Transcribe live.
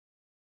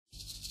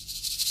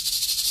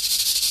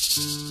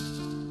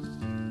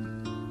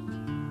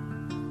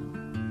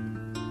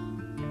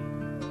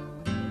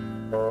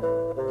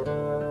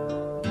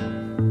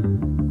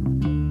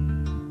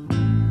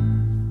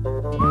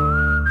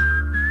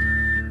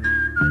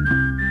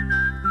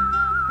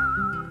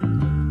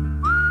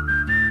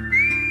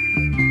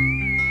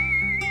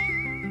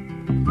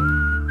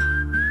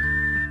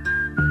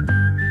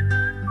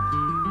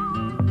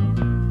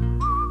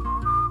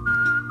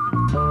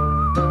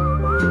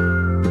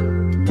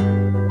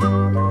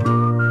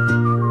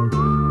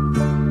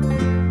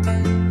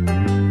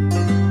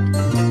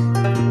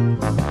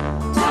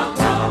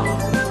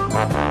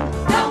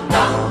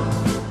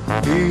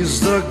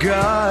The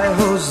guy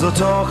who's the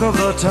talk of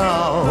the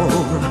town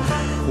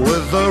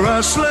with the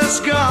restless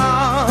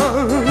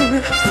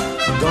gun.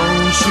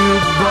 Don't you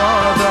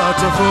bother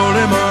to fool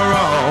him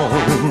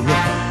around.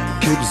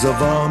 Keeps the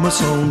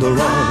varmints on the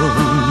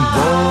run,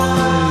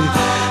 boy.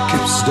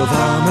 Keeps the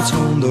varmints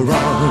on the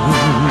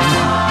run.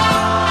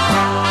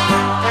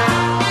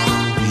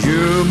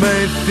 You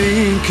may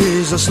think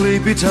he's a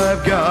sleepy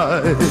type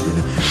guy,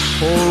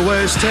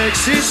 always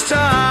takes his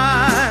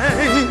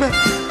time.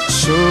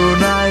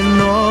 Soon I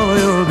know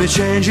you'll be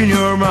changing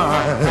your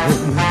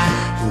mind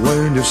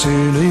when you've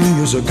seen him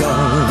use a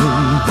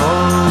gun,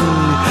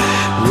 boy.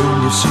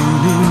 When you've seen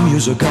him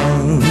use a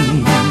gun.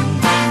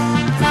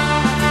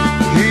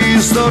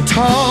 He's the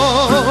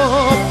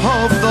top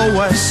of the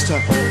West,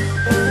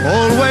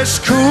 always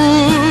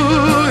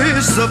cool,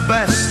 he's the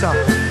best.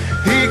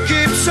 He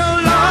keeps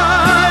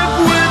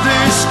alive with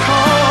his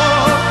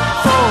Colt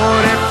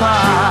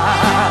 45.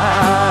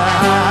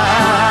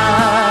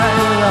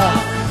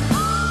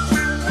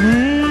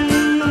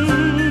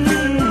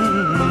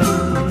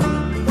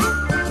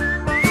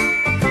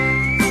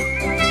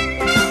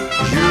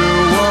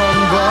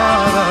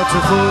 To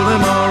fool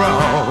him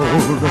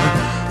around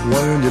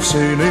when you've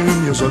seen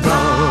him use a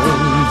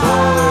gun,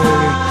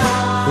 boy.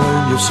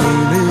 When you've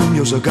seen him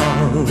use a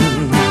gun.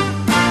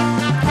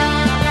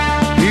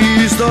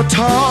 He's the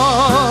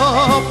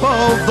top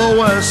of the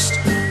West,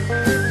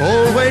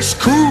 always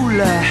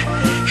cooler,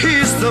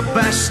 he's the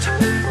best.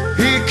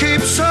 He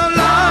keeps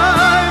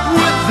alive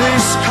with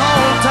this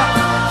Colt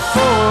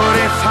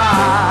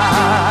 45.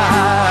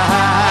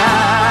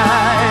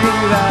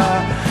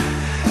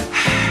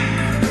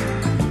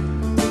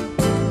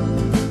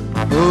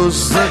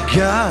 Who's the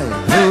guy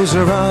who's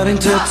riding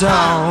to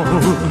town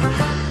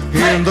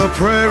in the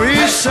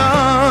prairie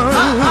sun?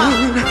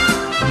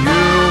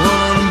 You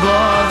won't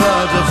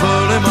bother to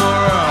fool him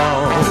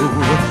around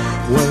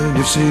when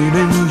you've seen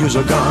him use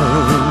a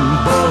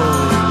gun,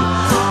 boy.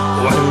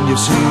 When you've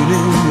seen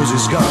him use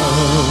his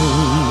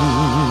gun.